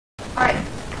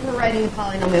writing a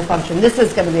polynomial function. This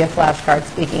is going to be a flashcard,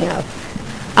 speaking of.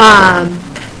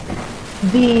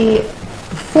 The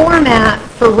format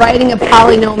for writing a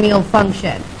polynomial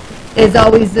function is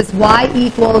always this y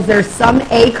equals, there's some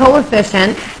a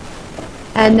coefficient,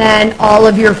 and then all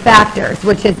of your factors,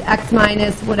 which is x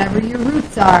minus whatever your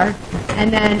roots are,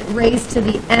 and then raised to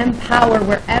the m power,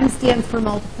 where m stands for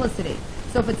multiplicity.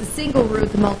 So if it's a single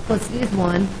root, the multiplicity is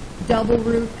 1. Double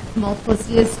root,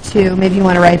 multiplicity is 2. Maybe you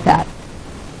want to write that.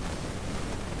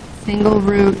 Single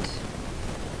root,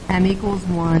 m equals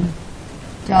 1.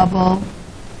 Double,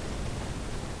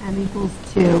 m equals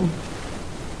 2.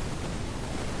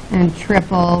 And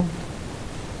triple,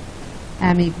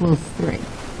 m equals 3.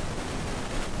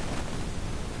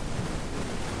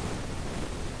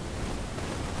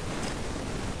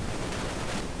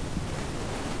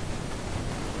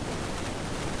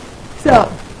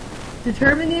 So,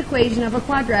 determine the equation of a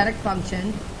quadratic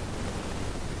function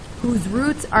whose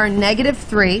roots are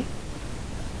 -3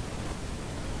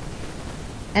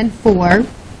 and 4,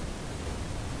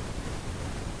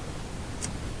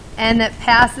 and that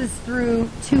passes through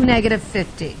to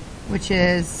 -50, which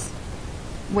is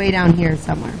way down here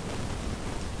somewhere.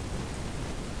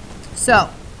 So,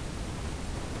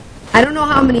 I don't know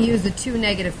how I'm going to use the 2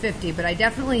 -50, but I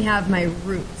definitely have my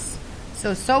roots.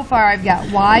 So far I've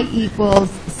got y equals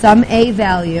some a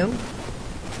value,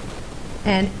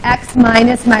 and x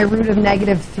minus my root of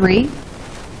 -3.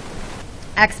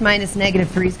 X minus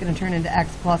 -3 is going to turn into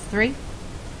x plus 3.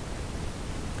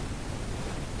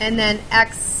 And then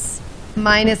x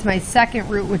minus my second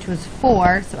root, which was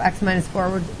 4, so x minus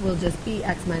 4 will just be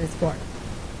x minus 4.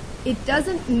 It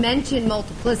doesn't mention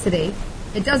multiplicity.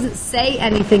 It doesn't say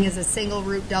anything as a single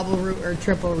root, double root, or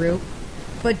triple root.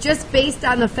 But just based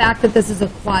on the fact that this is a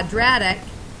quadratic,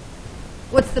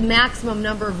 what's the maximum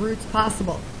number of roots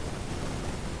possible?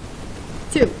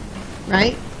 2,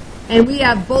 right? And we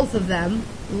have both of them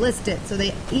listed, so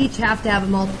they each have to have a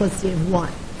multiplicity of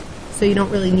 1. So you don't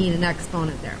really need an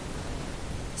exponent there.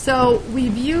 So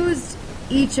we've used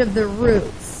each of the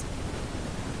roots.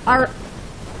 Our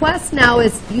quest now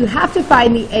is you have to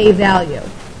find the a value.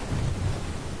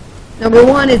 Number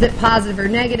 1, is it positive or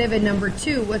negative? And number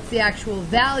 2, what's the actual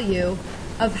value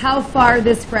of how far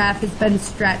this graph has been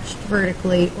stretched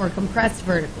vertically or compressed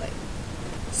vertically?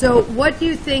 So what do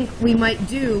you think we might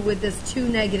do with this 2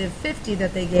 -50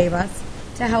 that they gave us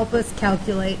to help us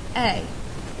calculate a?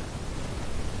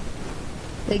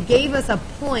 They gave us a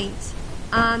point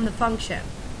on the function.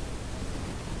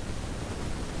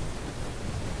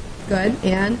 Good,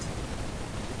 and?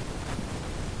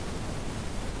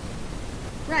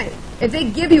 Right. If they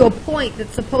give you a point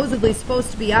that's supposedly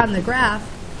supposed to be on the graph,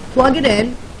 plug it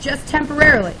in just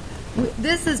temporarily.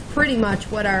 This is pretty much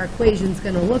what our equation is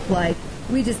going to look like.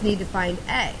 We just need to find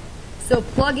a. So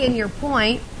plug in your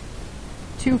point,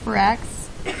 2 for x,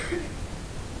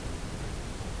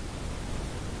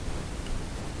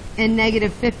 and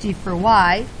 -50 for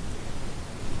y,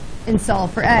 and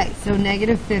solve for a. So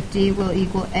 -50 will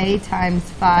equal a times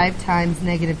 5 times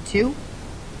 -2.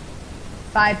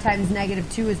 5 times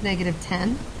 -2 is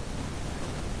 -10.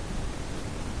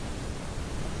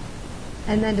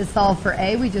 And then to solve for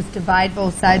a, we just divide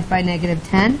both sides by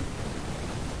 -10.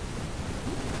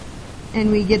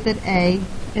 And we get that a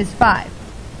is 5.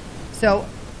 So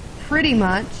pretty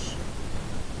much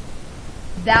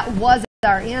that was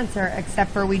our answer,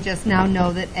 except for we just now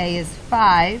know that a is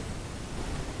 5,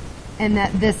 and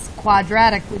that this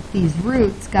quadratic with these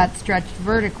roots got stretched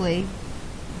vertically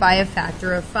by a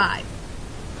factor of 5.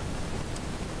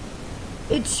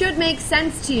 It should make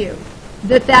sense to you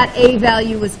that that a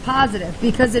value was positive,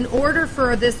 because in order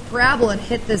for this parabola to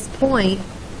hit this point,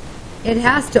 it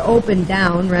has to open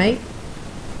down, right?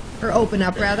 Or open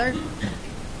up, rather.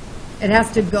 It has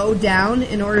to go down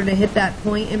in order to hit that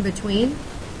point in between.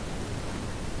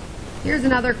 Here's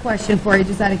another question for you,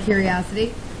 just out of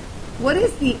curiosity. What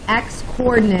is the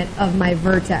x-coordinate of my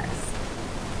vertex?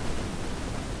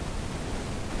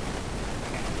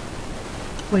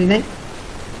 What do you think?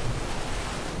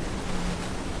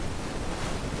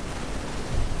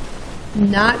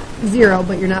 Not 0,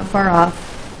 but you're not far off.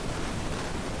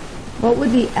 What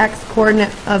would the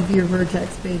x-coordinate of your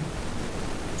vertex be?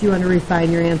 Do you want to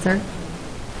refine your answer?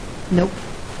 Nope.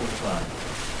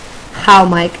 How,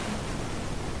 Mike?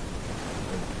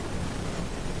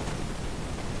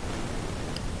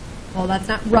 Well, that's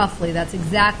not roughly. That's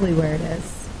exactly where it is.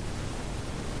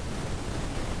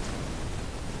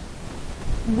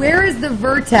 Where is the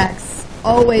vertex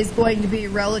always going to be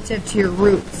relative to your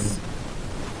roots?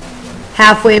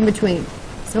 Halfway in between.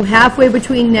 So halfway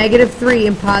between -3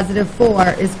 and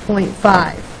 +4 is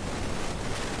 0.5.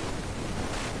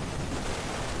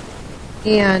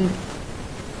 And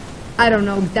I don't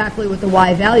know exactly what the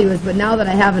y value is, but now that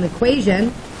I have an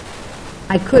equation,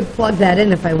 I could plug that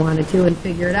in if I wanted to and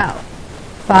figure it out.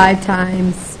 5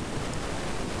 times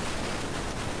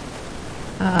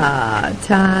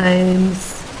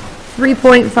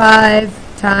 3.5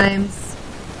 times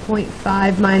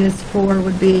 0.5 minus 4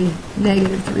 would be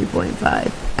negative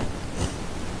 3.5.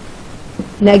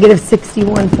 Negative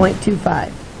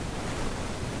 61.25.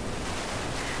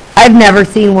 I've never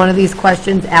seen one of these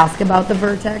questions ask about the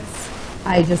vertex.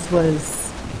 I just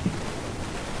was,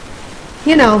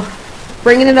 you know,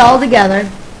 bringing it all together.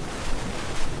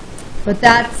 But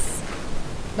that's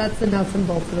the nuts and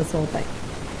bolts of this whole thing.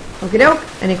 Okie doke.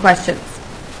 Any questions?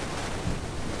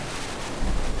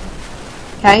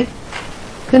 Okay.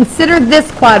 Consider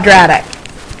this quadratic.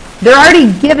 They're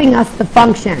already giving us the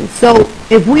function. So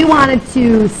if we wanted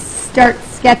to start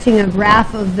sketching a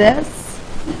graph of this,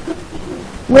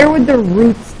 where would the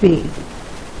roots be?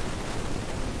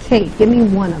 Kate, give me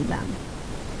one of them.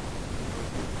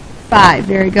 5.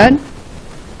 Very good.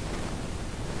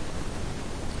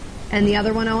 And the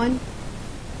other one, Owen?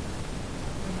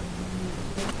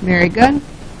 Very good.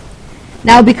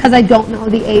 Now, because I don't know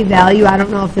the A value, I don't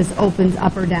know if this opens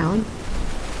up or down.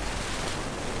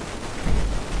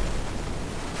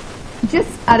 Just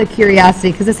out of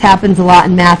curiosity, because this happens a lot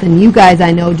in math, and you guys,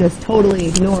 I know, just totally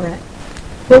ignore it.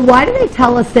 But why do they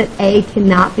tell us that A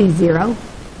cannot be 0?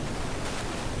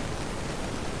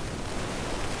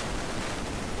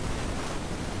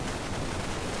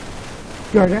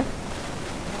 Georgia?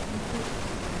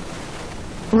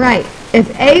 Right.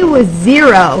 If A was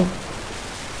 0,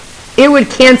 it would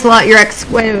cancel out your x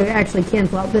squared. It would actually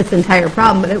cancel out this entire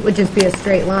problem, but it would just be a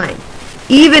straight line.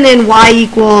 Even in y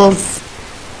equals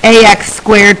ax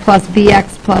squared plus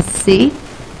bx plus c,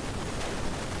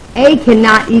 A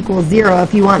cannot equal 0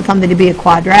 if you want something to be a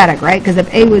quadratic, right? Because if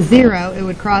A was 0, it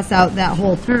would cross out that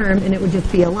whole term, and it would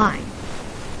just be a line.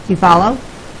 Do you follow?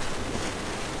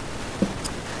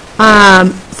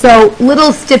 So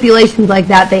little stipulations like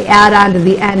that, they add on to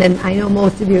the end, and I know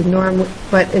most of you ignore them,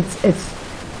 but it's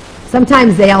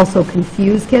sometimes they also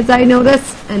confuse kids, I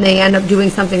notice, and they end up doing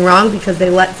something wrong because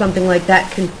they let something like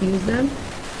that confuse them.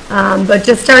 But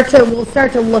just we'll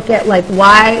start to look at, like,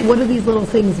 what do these little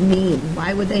things mean?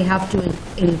 Why would they have to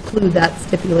include that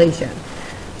stipulation?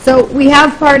 So we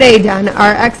have part A done.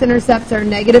 Our x-intercepts are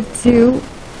 -2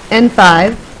 and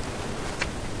 5.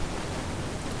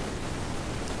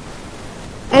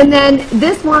 And then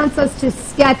this wants us to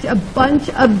sketch a bunch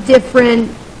of different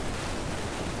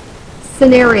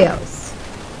scenarios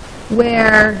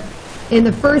where in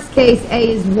the first case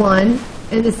A is 1,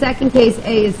 in the second case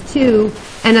A is 2,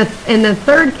 and in the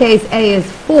third case A is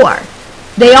 4.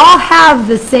 They all have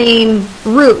the same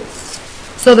roots.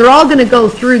 So they're all going to go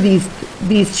through these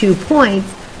 2 points,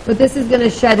 but this is going to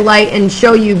shed light and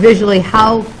show you visually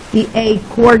how the A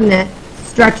coordinate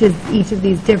stretches each of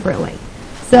these differently.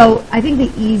 So I think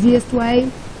the easiest way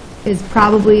is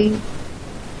probably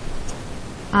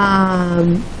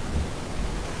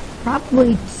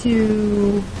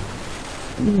to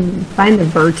find the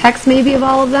vertex maybe of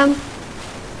all of them.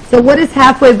 So what is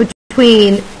halfway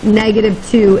between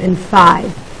 -2 and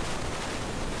 5?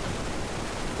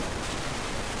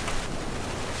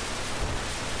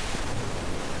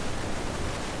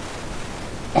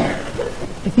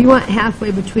 If you want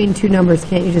halfway between 2 numbers,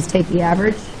 can't you just take the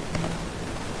average?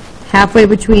 Halfway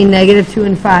between -2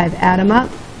 and 5, add them up,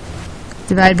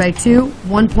 divide by 2,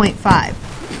 1.5.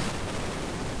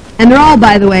 And they're all,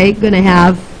 by the way, going to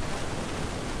have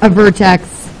a vertex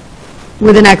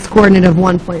with an x-coordinate of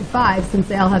 1.5 since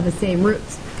they all have the same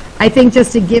roots. I think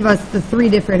just to give us the 3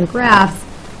 different graphs,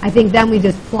 I think then we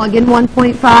just plug in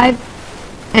 1.5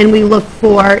 and we look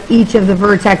for each of the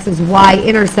vertexes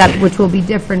y-intercept, which will be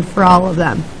different for all of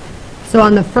them. So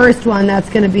on the first one, that's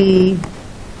going to be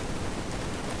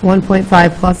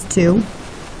 1.5 plus 2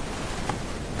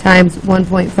 times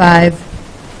 1.5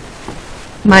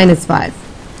 minus 5.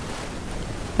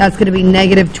 That's going to be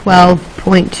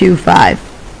 -12.25.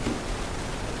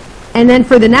 And then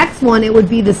for the next one, it would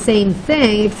be the same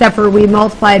thing, except for we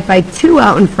multiply it by 2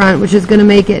 out in front, which is going to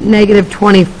make it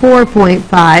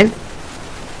 -24.5.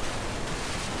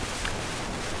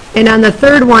 And on the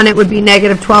third one, it would be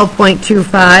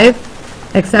 -12.25,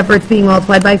 except for it's being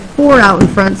multiplied by 4 out in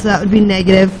front, so that would be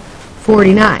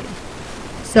 -49.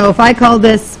 So if I call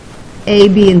this A,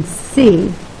 B, and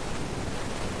C,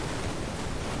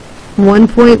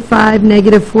 1.5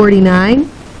 -49,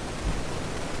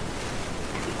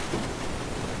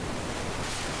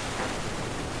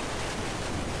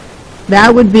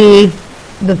 that would be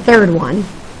the third one.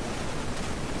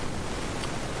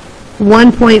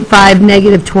 1.5,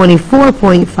 negative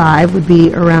 24.5 would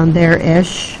be around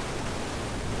there-ish.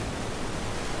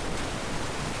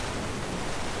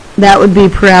 That would be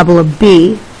parabola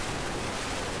B.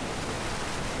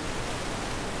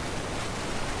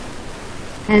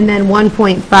 And then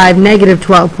 1.5, negative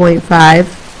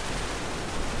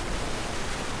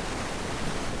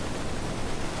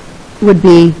 12.5 would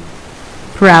be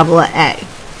parabola A.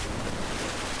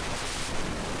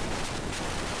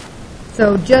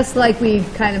 So just like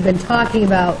we've kind of been talking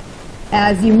about,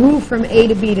 as you move from A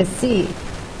to B to C,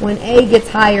 when A gets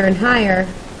higher and higher,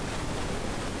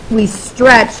 we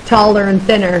stretch taller and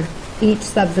thinner each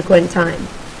subsequent time.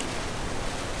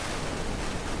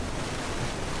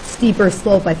 Steeper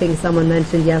slope, I think someone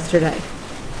mentioned yesterday,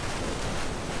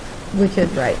 which is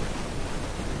right.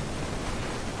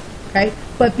 Okay?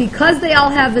 But because they all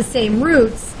have the same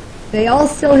roots, they all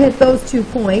still hit those 2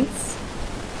 points.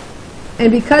 And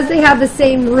because they have the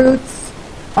same roots,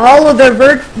 all of their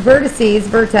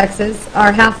vertexes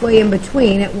are halfway in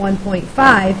between at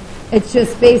 1.5. It's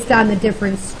just based on the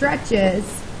different stretches,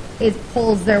 it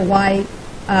pulls their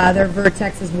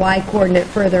vertex's y coordinate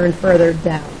further and further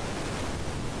down.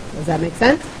 Does that make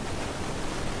sense?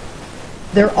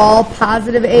 They're all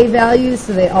positive A values,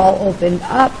 so they all opened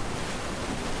up.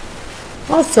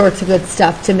 All sorts of good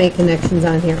stuff to make connections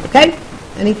on here, okay?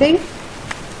 Anything?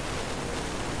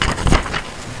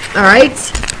 All right.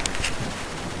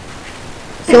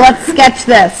 So let's sketch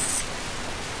this.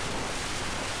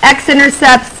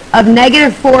 X-intercepts of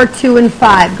negative 4, 2, and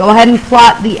 5. Go ahead and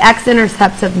plot the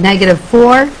x-intercepts of negative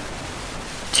 4,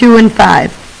 2, and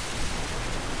 5.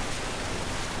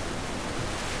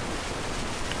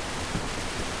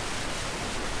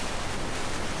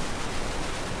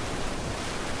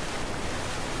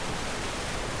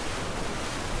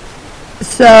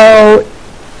 So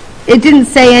it didn't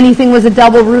say anything was a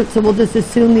double root, so we'll just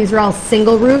assume these are all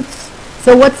single roots.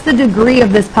 So what's the degree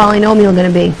of this polynomial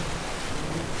going to be?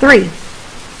 3,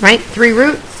 right? 3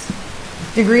 roots,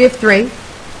 degree of 3.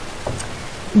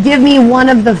 Give me one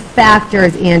of the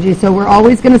factors, Angie. So we're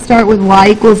always going to start with y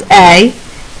equals a.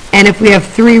 And if we have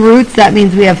 3 roots, that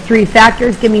means we have 3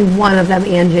 factors. Give me one of them,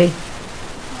 Angie.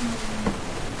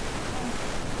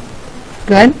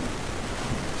 Good.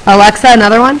 Alexa,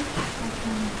 another one?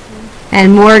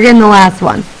 And Morgan, the last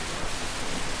one.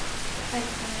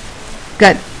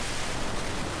 Good.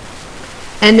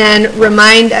 And then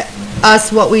remind us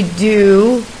what we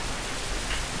do,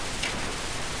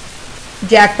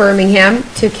 Jack Birmingham,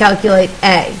 to calculate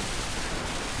A.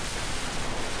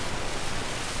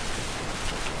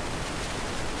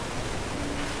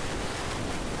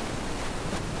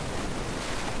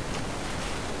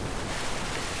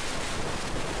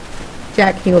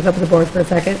 Jack, can you look up at the board for a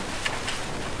second?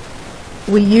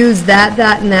 We used that,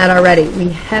 and that already. We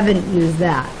haven't used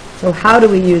that. So how do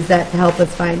we use that to help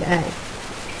us find A?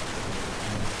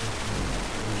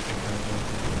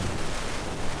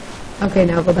 Okay,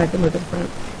 now go back and look at the front.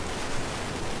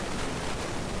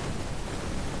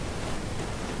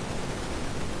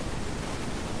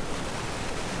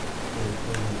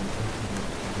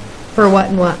 For what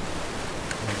and what?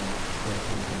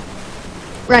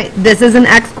 Right, this is an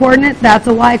x coordinate, that's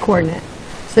a y coordinate.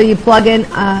 So you plug in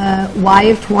y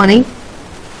of 20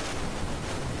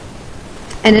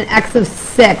 and an x of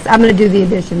 6. I'm going to do the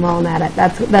addition while I'm at it.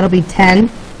 That'll be 10.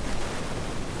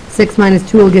 6 minus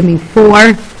 2 will give me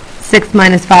 4. 6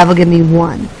 minus 5 will give me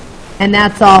 1. And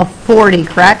that's all 40,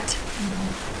 correct?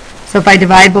 So if I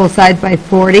divide both sides by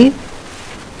 40,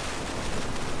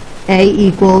 A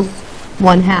equals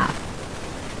 1/2.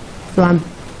 So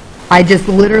I just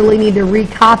literally need to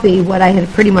recopy what I had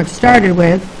pretty much started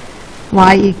with.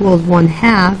 Y equals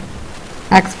 1/2,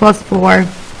 x plus 4,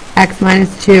 x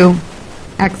minus 2,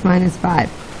 x minus 5.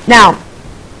 Now,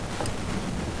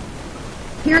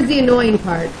 here's the annoying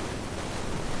part.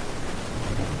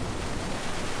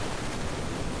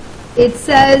 It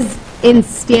says in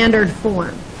standard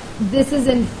form. This is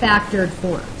in factored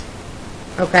form.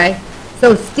 Okay?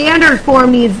 So standard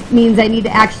form means I need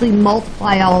to actually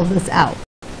multiply all of this out.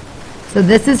 So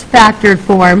this is factored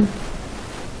form.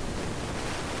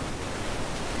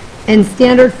 And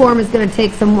standard form is going to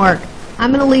take some work.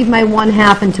 I'm going to leave my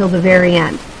 1/2 until the very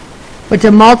end. But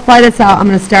to multiply this out, I'm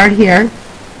going to start here.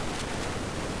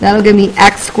 That'll give me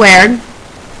x squared.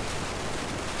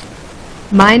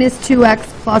 Minus 2x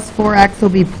plus 4x will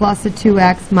be plus a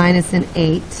 2x minus an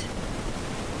 8.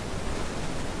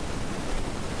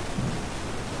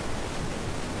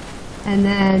 And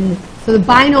then, so the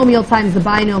binomial times the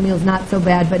binomial is not so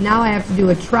bad, but now I have to do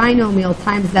a trinomial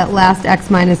times that last x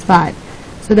minus 5.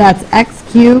 So that's x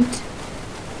cubed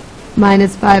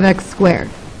minus 5x squared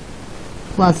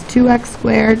plus 2x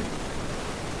squared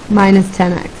minus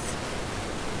 10x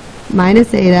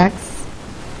minus 8x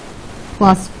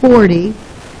plus 40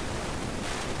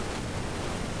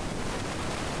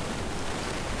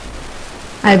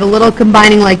 I have a little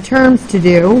combining like terms to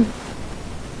do.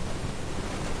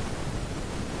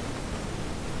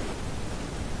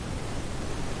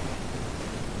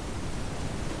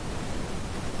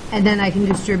 And then I can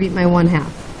distribute my 1/2.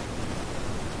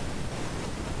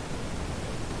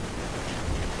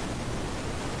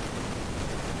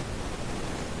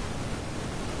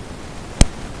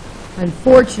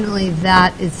 Unfortunately,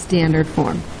 that is standard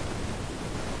form,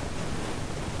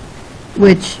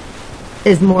 which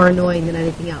is more annoying than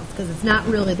anything else because it's not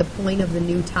really the point of the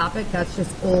new topic. That's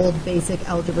just old basic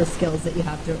algebra skills that you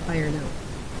have to iron out.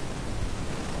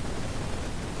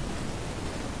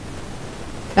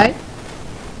 Okay?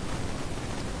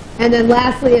 And then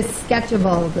lastly, a sketch of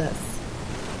all of this.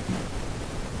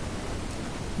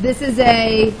 This is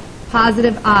a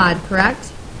positive odd,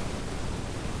 correct?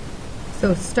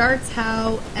 So starts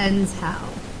how, ends how.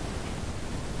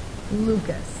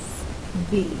 Lucas,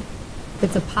 B.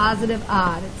 It's a positive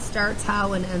odd. It starts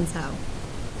how and ends how.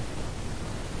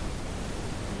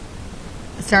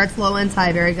 It starts low, ends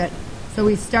high. Very good. So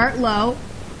we start low.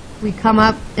 We come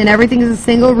up, and everything is a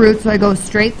single root, so I go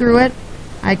straight through it.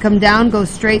 I come down, go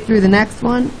straight through the next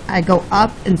one. I go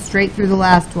up and straight through the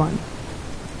last one.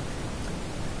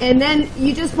 And then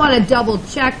you just want to double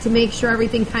check to make sure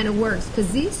everything kind of works,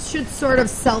 because these should sort of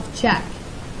self-check.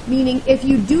 Meaning if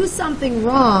you do something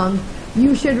wrong,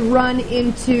 you should run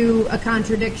into a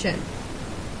contradiction.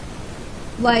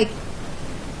 Like,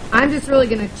 I'm just really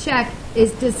going to check,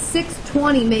 does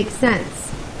 620 make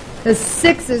sense? Because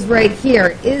 6 is right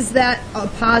here. Is that a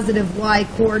positive y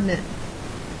coordinate?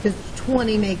 Does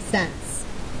 20 make sense?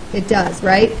 It does,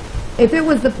 right? If it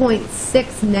was the point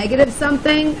 6 negative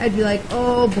something, I'd be like,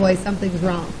 oh boy, something's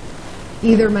wrong.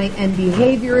 Either my end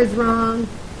behavior is wrong,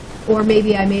 or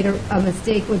maybe I made a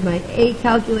mistake with my A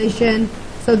calculation.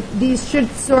 So these should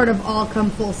sort of all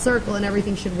come full circle and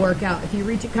everything should work out. If you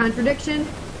reach a contradiction,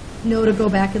 know to go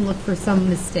back and look for some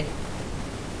mistake.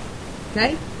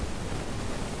 Okay?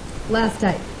 Last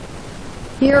type.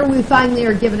 Here we finally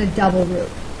are given a double root.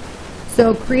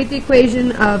 So create the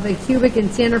equation of a cubic in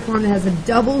standard form that has a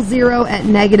double zero at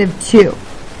 -2.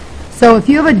 So if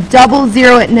you have a double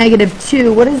zero at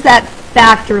 -2, what does that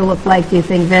factor look like, do you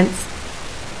think, Vince?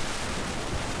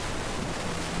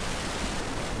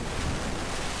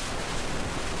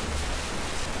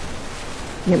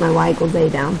 Get my y equals a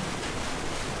down.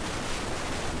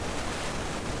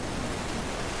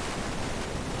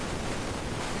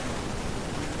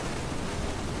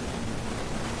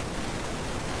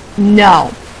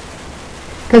 No.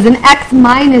 Because an x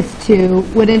minus 2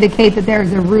 would indicate that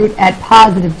there's a root at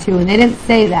 +2, and they didn't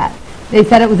say that. They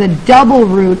said it was a double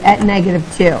root at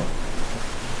 -2.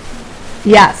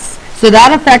 Yes. So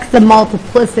that affects the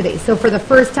multiplicity. So for the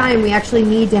first time, we actually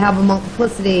need to have a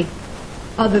multiplicity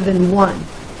other than 1.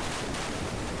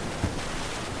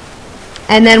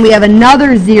 And then we have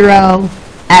another 0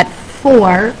 at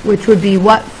 4, which would be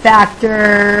what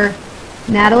factor,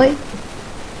 Natalie?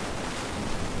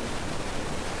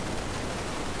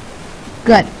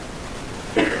 Good.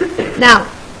 Now,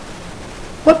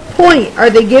 what point are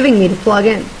they giving me to plug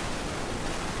in?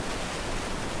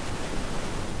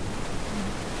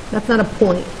 That's not a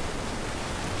point.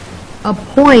 A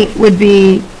point would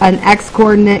be an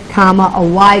x-coordinate, comma, a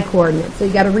y-coordinate. So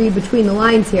you got to read between the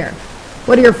lines here.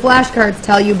 What do your flashcards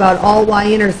tell you about all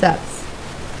y-intercepts?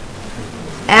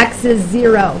 X is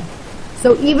 0.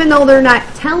 So even though they're not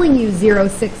telling you 0,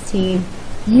 16,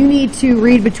 you need to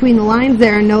read between the lines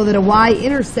there and know that a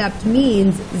y-intercept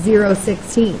means 0,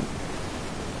 16.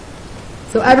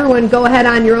 So everyone, go ahead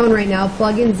on your own right now.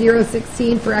 Plug in 0,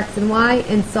 16 for x and y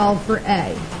and solve for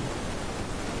a.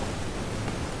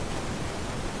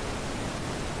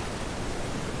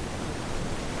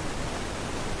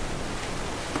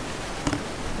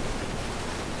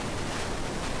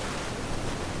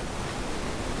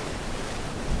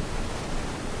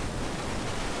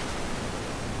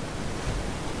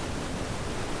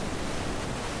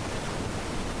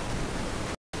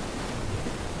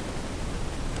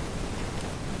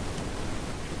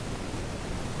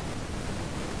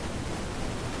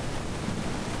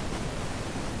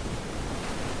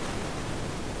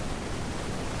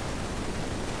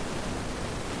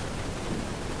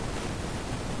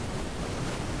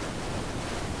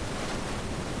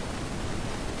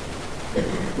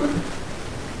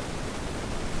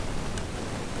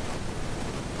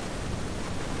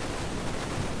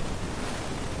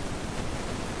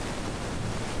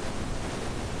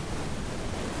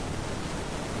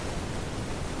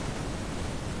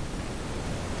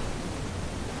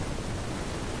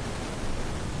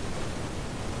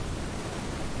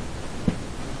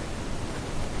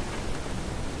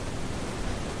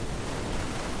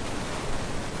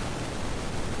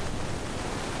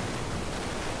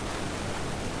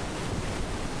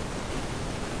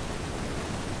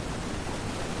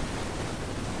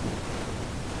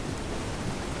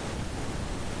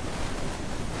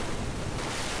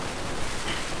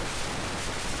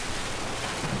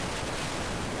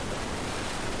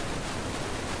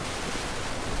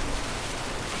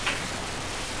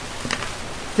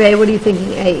 Faye, what are you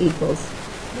thinking A equals?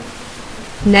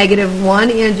 -1.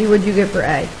 Angie, what did you get for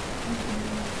A?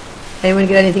 Anyone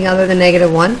get anything other than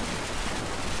 -1?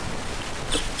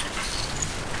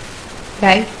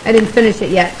 Okay, I didn't finish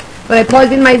it yet. But I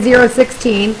plugged in my 0,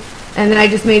 16, and then I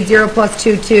just made 0 plus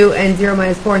 2, 2, and 0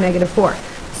 minus 4, -4.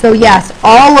 So yes,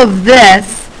 all of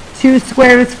this, 2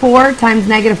 squared is 4 times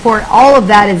 -4, all of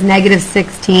that is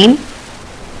 -16.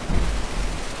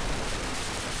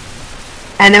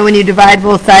 And then when you divide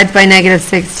both sides by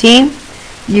 -16,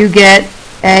 you get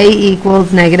A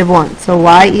equals -1. So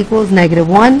Y equals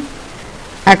 -1,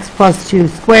 x plus 2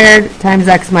 squared times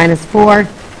x minus 4.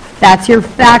 That's your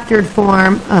factored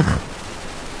form.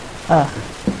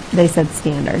 They said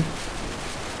standard.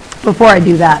 Before I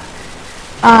do that.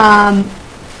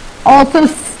 Also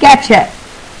sketch it.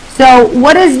 So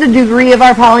what is the degree of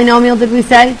our polynomial, did we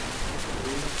say?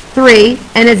 3.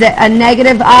 And is it a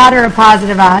negative odd or a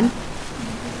positive odd?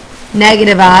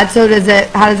 Negative odd. So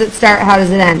how does it start? How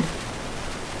does it end?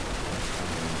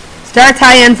 Starts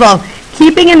high, ends low.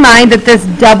 Keeping in mind that this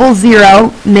double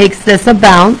 0 makes this a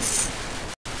bounce.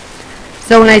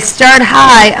 So when I start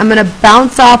high, I'm going to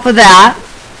bounce off of that,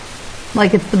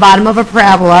 like it's the bottom of a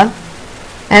parabola.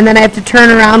 And then I have to turn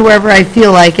around wherever I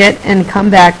feel like it and come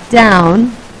back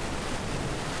down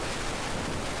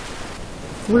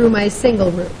through my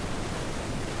single root.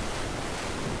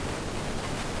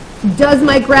 Does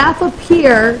my graph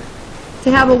appear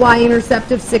to have a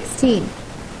y-intercept of 16?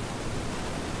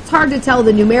 It's hard to tell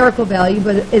the numerical value,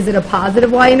 but is it a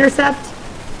positive y-intercept?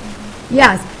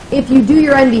 Yes. If you do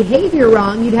your end behavior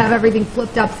wrong, you'd have everything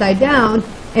flipped upside down,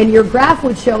 and your graph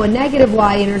would show a negative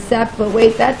y-intercept, but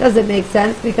wait, that doesn't make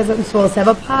sense because I'm supposed to have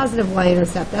a positive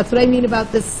y-intercept. That's what I mean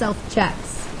about this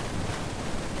self-checks.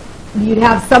 You'd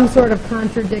have some sort of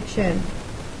contradiction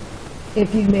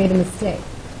if you made a mistake.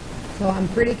 So I'm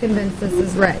pretty convinced this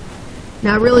is right.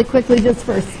 Now really quickly, just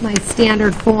for my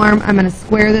standard form, I'm going to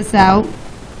square this out.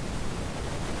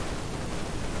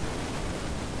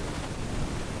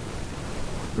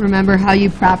 Remember how you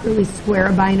properly square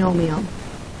a binomial.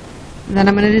 Then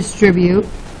I'm going to distribute.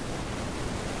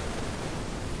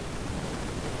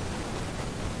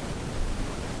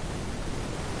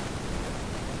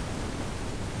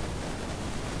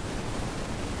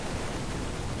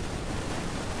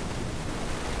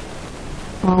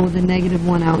 All with a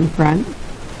 -1 out in front.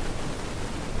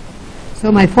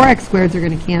 So my 4x squareds are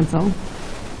going to cancel.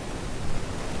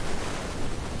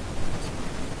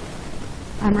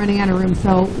 I'm running out of room,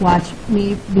 so watch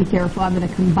me, be careful. I'm going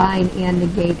to combine and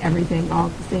negate everything all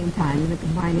at the same time. I'm going to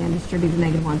combine and distribute the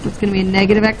 -1. So it's going to be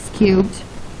a -x cubed.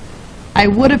 I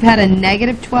would have had a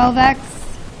 -12x,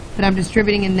 but I'm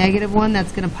distributing a -1.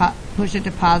 That's going to push it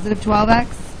to positive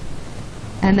 12x.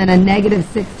 And then a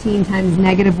 -16 times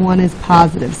 -1 is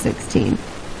positive 16.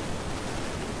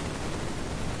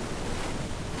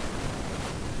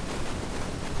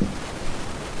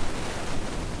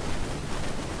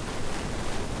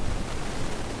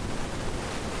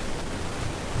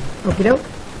 Okie doke.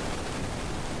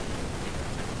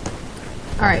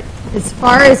 All right. As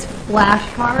far as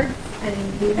flashcards, I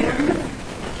didn't do them.